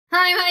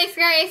Hi, my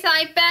Grace.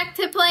 I'm back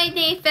to play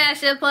the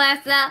Fashion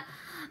Plaza.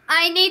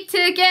 I need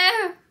to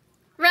get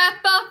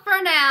wrapped up for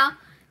now,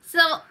 so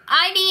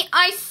I need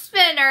ice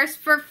spinners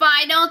for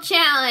final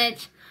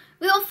challenge.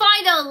 We'll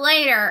find out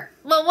later,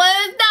 but what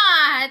if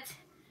not?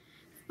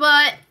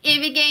 But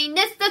if you gain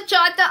this to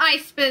try the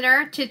ice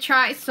spinner to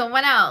try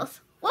someone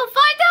else, we'll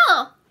find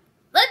out.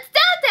 Let's do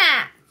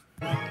that.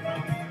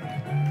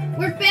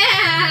 We're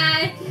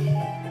back.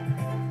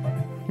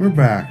 We're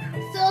back.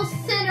 So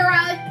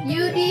Cinderella,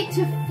 you need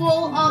to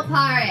full up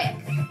Marit.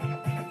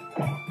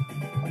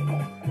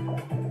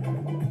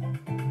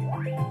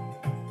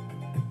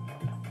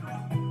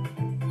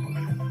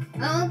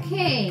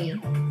 Okay.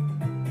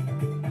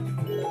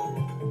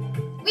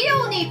 We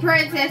don't need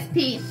Princess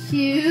Peach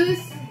shoes.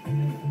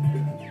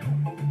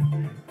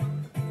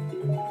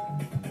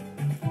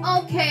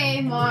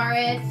 Okay,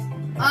 Marit.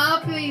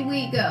 Up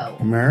we go.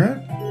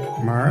 Marit?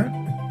 Marit?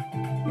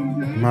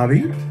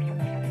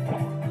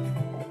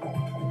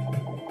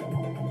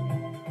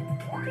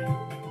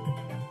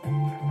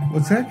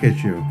 What's that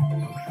get you?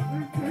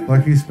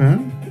 Lucky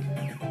spin?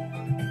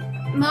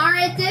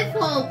 Marit did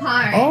full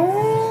part.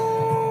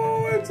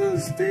 Oh, it's a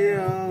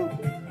steal.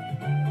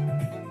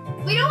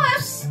 We don't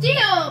have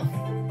steel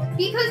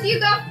because you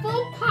got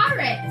full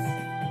pirates.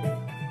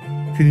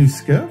 Can you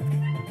skip?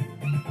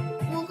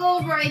 We'll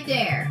go right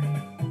there.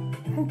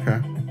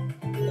 Okay.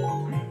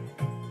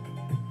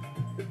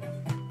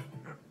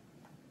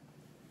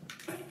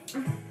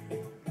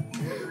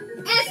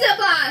 It's the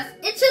boss.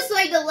 It's just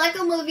like the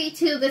Lego Movie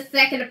 2, the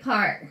second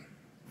part.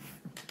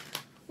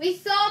 We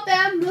saw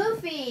that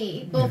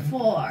movie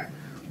before.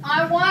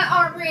 I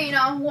want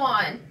Arena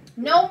 1.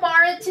 No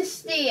Marit to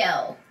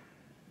steal.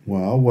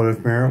 Well, what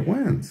if Marit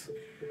wins?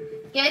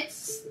 Get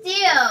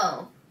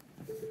steal.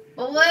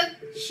 But what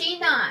if she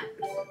not?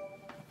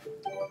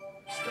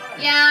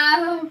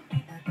 Yeah.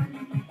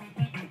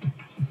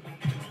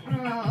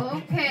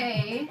 Oh,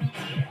 okay.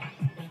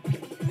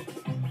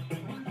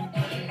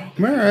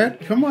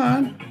 Marit, come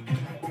on.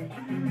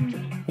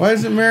 Why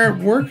isn't Marit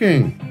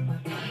working?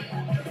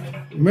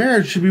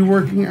 Marit should be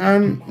working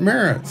on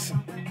Marit's.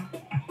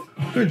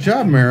 Good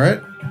job,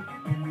 Marit.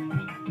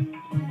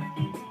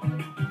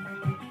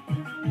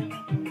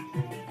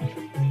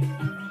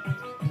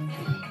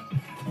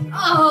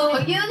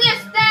 Oh, you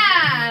missed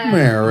that!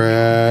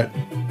 Marit.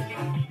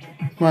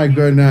 My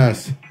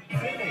goodness.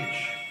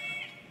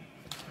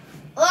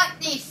 Let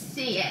me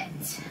see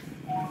it.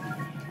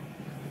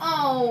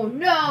 Oh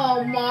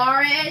no,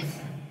 Marit.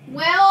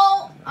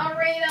 Well,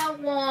 Arena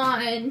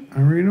 1.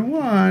 Arena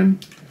 1.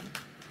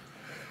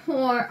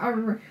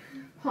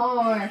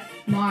 Poor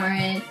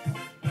Marit.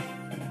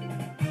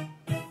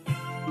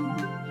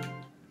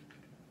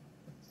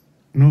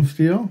 No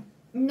steal?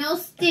 No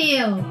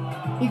steal.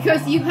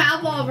 Because you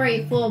have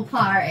already full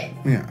pirate.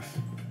 Yes.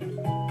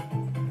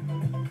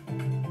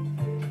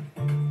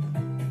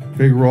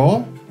 Big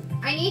roll?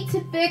 I need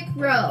to big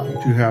roll.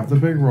 Do you have the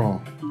big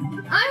roll?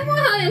 I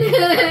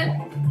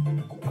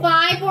won!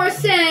 5 or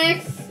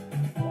 6.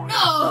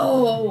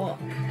 No!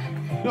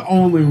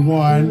 Only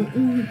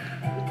one.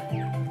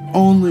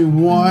 Only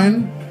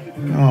one?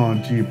 Oh,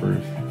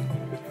 jeepers.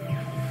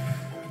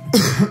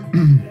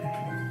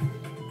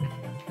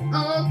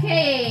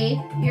 Okay,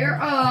 you're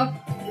up.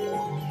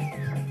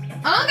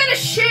 I'm gonna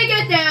shake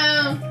it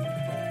down.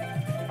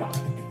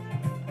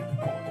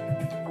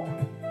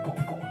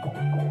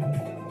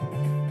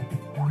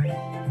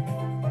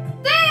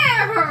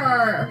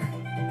 There!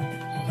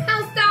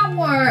 How's that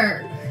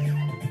work?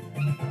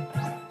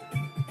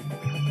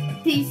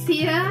 Do you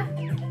see that?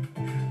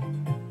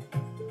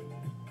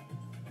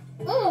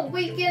 Oh,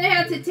 we're gonna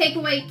have to take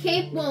away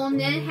Cape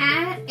Woman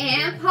hat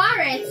and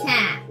Pirate's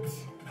hat.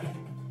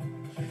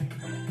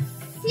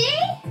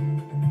 See?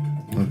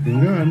 Looking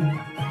good.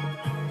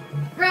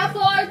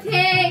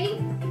 Reporting.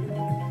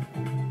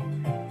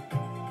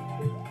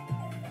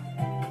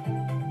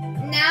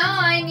 Now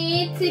I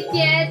need to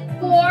get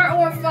 4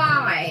 or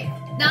 5,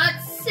 not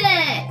 6.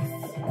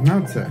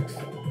 Not 6.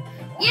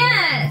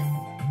 Yes.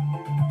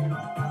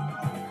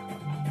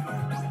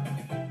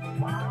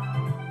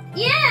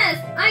 Yes,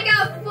 I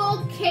got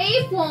full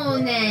Cape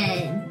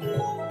Woman.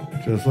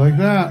 Just like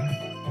that.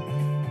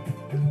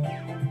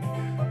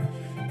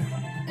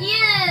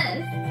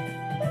 Yes.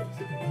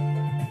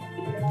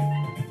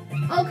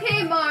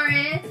 Okay,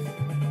 Marit.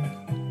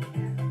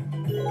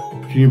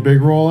 Can you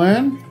big roll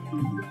in?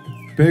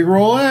 Big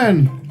roll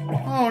in.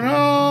 Oh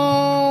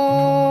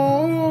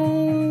no!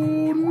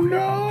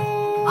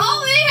 No!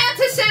 Oh, we have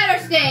to center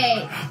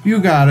stage. You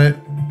got it.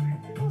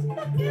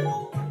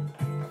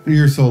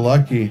 You're so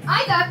lucky.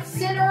 I got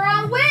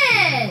Cinderella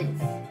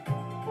wins.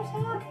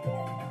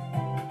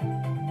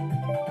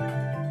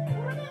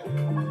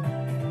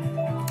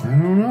 I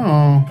don't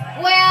know.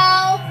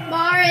 Well,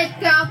 Marit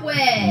got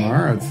wins.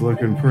 Marit's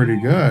looking pretty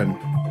good.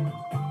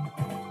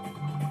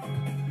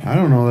 I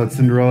don't know that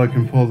Cinderella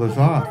can pull this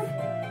off.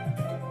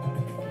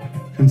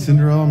 Can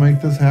Cinderella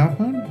make this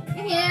happen?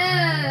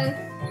 Yes.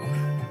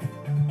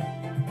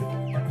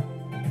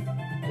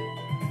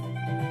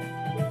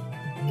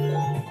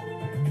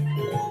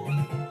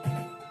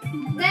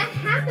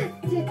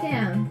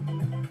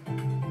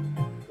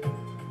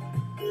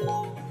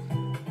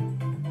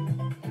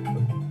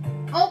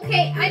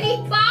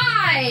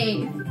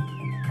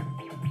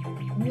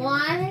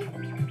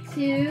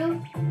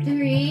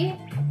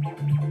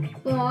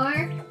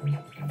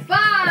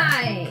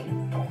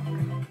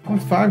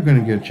 5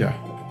 gonna get you?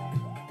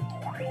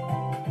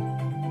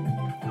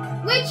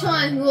 Which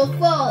one will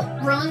fall?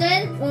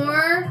 Ronin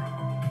or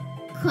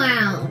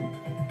Clown?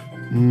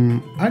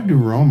 I'd do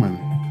Roman.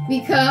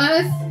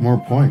 Because? More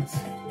points.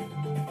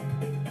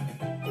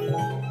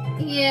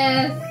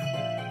 Yes.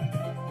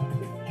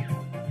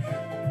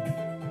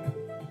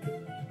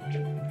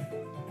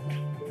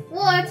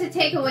 We'll have to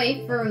take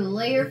away for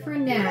later for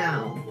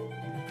now.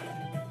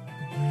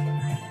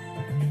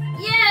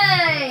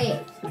 Yay!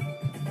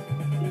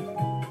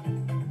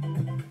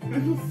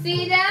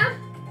 See that?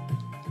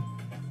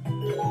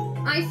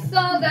 I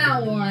saw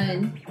that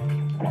one.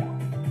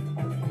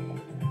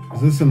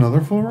 Is this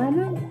another full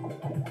Roman?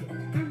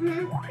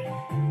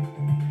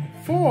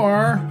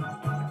 4.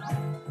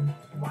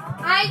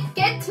 I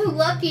get to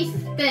lucky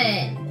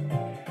spin.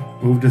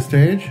 Move to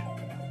stage.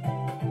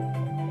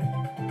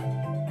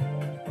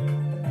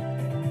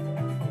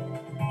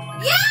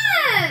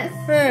 Yes!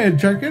 Hey,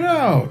 check it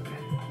out.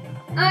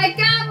 I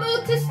got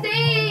moved to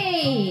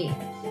stage.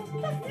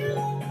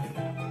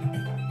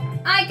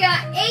 I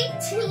got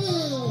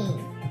 18.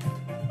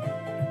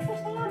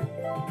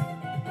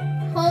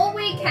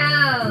 Holy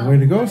cow. Way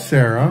to go,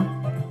 Sarah.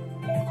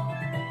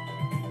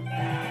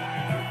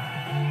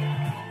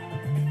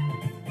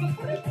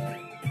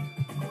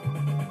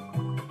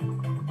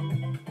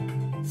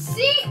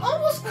 See?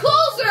 Almost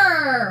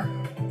closer.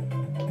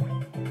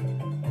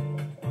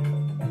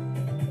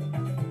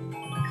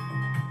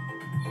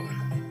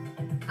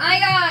 I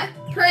got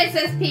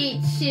Princess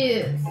Peach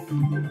shoes.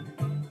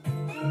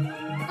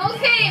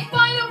 Okay,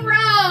 final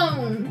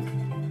round.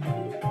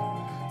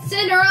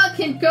 Cinderella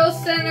can go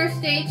center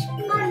stage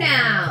for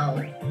now.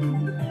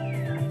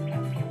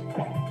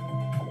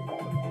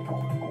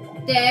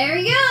 There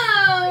you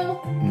go.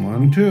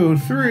 1, 2,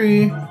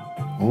 3.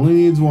 Only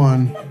needs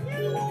 1.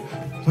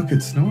 Look,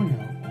 it's snowing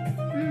out.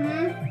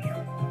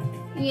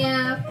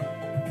 Yeah.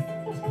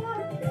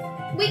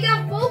 We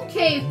got full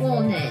cave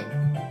on it.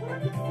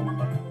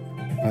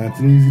 That's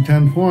an easy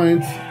 10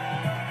 points.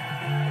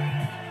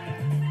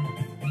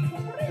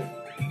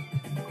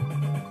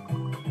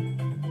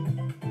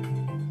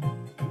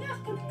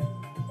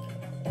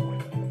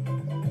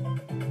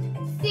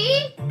 See?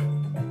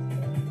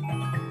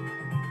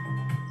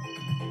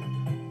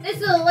 This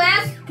is the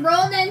last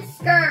Ronin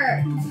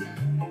skirt.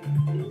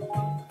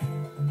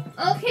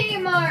 Okay,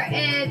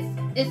 Marit,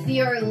 it's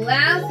your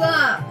last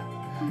up.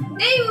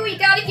 Maybe we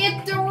gotta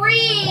get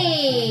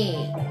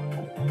 3.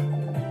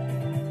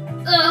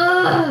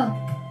 Ugh!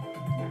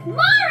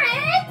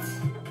 Marit!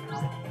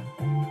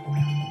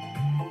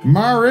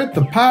 Marit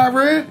the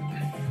pirate.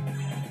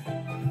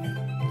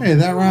 Hey,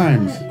 that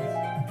rhymes.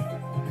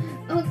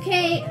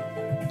 Okay,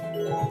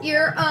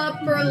 you're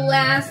up for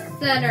last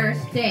center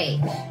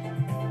stage.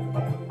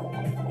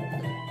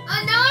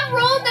 Another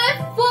roll that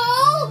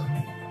full?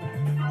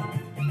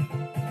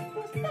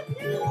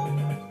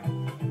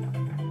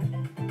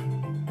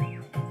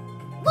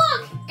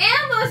 Look,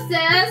 Emma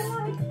says,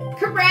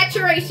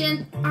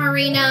 congratulations,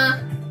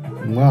 Arena.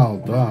 Well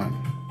done.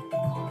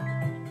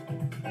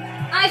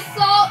 I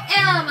saw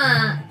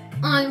Emma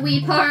on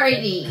Wii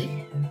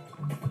Party.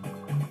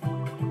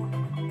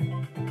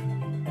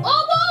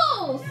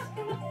 Almost!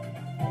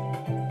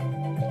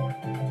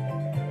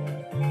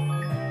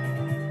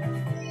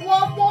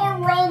 One more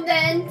round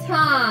then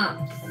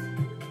tops.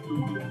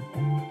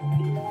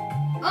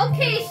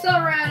 Okay,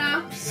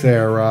 Sarah.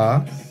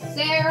 Sarah,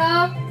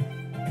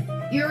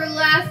 you're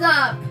last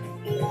up.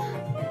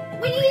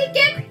 We need to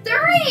get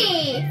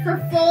 3 for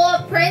full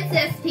up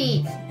Princess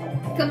Peach.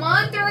 Come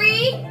on,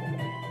 3.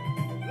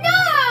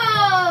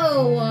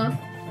 No!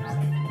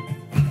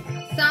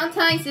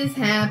 Sometimes this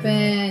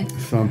happens.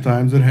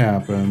 Sometimes it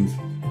happens.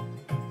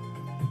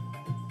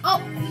 Oh,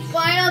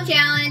 final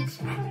challenge.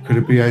 Could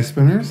it be ice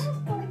spinners?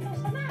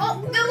 Oh,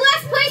 the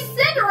last place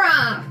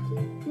Cinderella.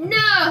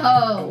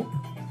 No.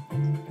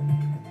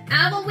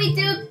 How about we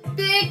do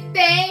Big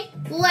Bang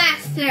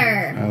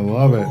Blaster? I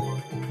love it.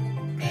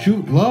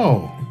 Shoot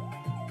low.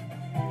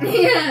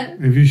 Yeah.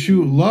 If you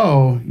shoot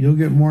low, you'll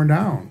get more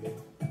down.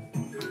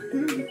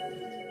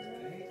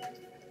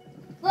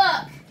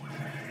 Look.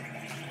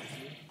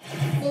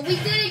 Well, we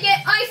didn't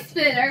get ice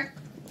spinner.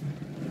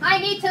 I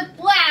need to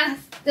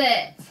blast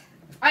it.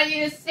 I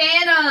need to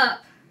stand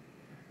up.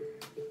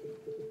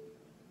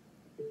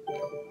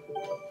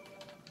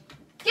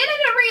 Get in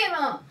the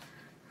remote.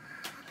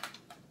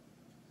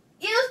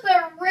 Use the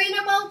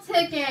remote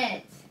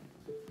ticket.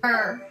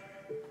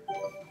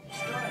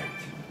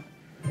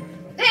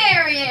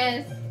 There he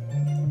is.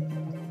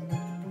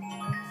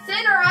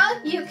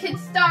 Cinderella, you can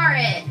start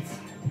it.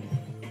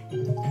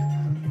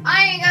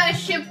 I ain't gonna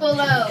shoot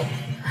below.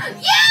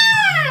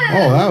 Yeah!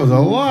 Oh, that was a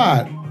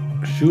lot.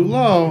 Shoot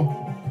low.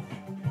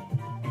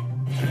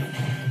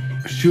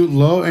 Shoot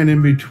low and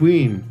in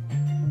between.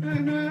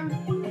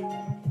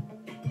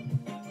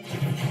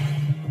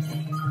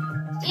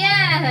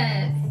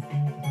 Yes!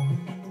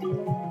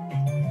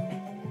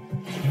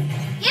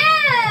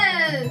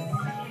 Yes!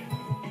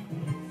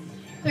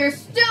 There's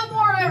still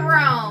more to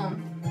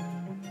roam.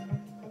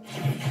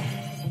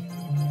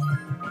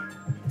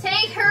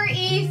 Take her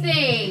easy.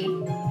 easy.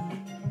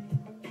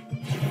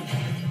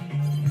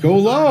 Go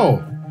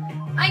low.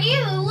 I need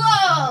a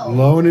low.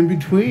 Low and in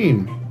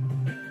between.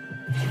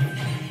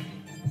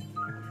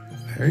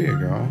 There you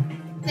go.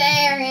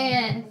 There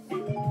it is.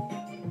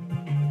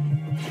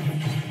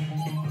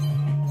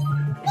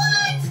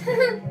 What?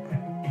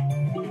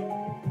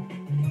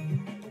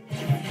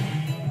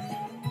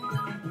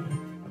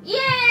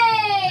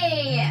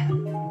 Yay!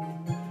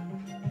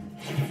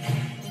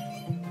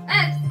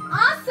 That's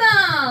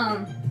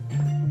awesome.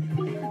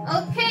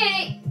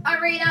 Okay,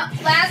 Arena,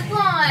 last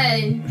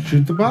one.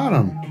 Shoot the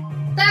bottom.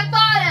 That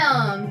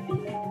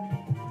bottom.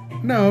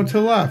 No, to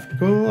left.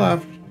 Go to the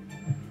left.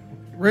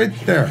 Right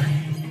there.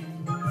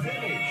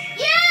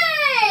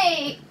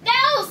 Yay!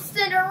 No,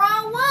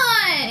 Cinderella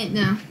won.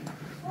 No.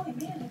 Oh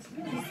man, it's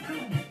really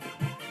fun.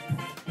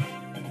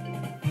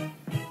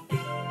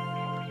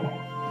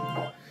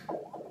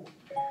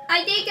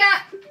 I think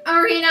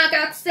Arena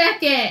got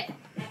second.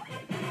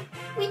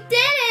 We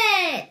did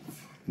it!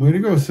 Way to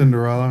go,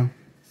 Cinderella.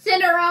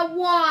 Cinderella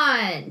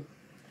won.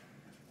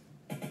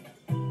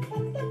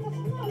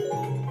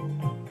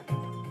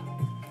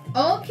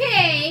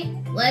 Okay,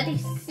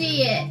 let's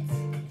see it.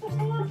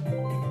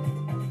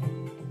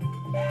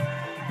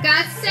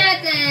 Got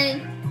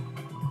second.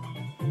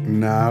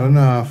 Not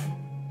enough.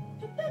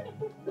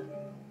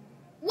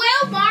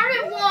 Well,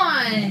 Marit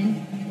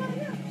won.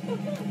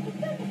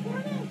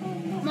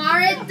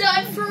 Marit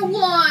done for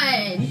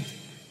one.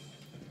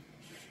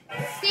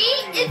 See,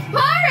 it's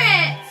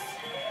Marit.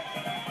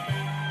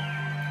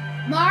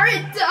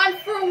 Marit done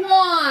for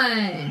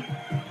one.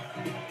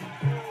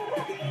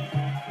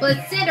 But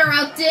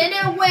Cinderella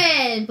didn't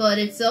win, but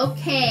it's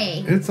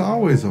okay. It's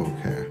always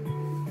okay.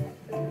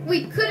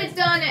 We could have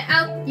done it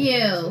without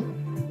you.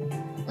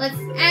 Let's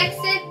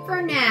exit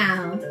for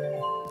now.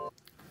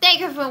 Thank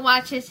you for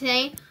watching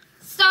today.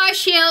 Star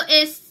Shield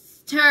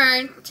is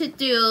turn to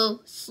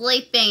do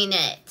Sleeping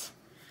It.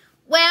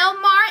 Well,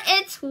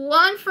 Marit's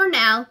won for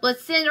now,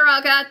 but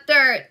Cinderella got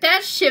third.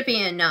 That should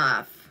be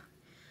enough.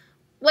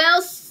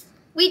 Well,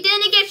 we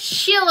didn't get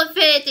Shield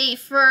Affinity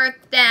for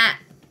that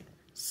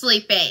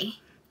Sleeping.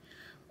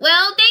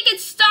 Well, they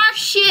get Star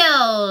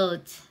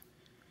Shield.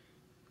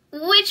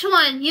 Which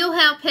one you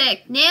have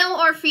picked, male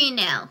or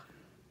female?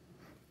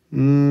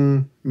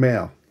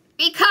 Male.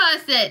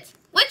 Because it's,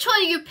 which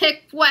one you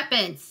picked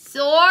weapons?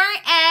 Sword,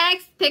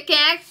 axe,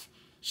 pickaxe,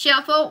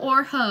 shovel,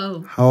 or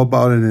hoe? How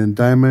about an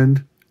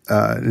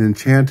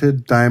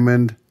enchanted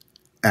diamond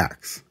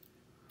axe?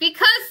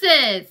 Because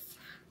it's,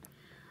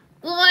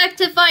 we'll have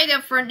to fight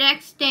it for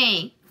next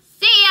day.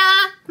 See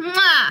ya!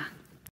 Mwah!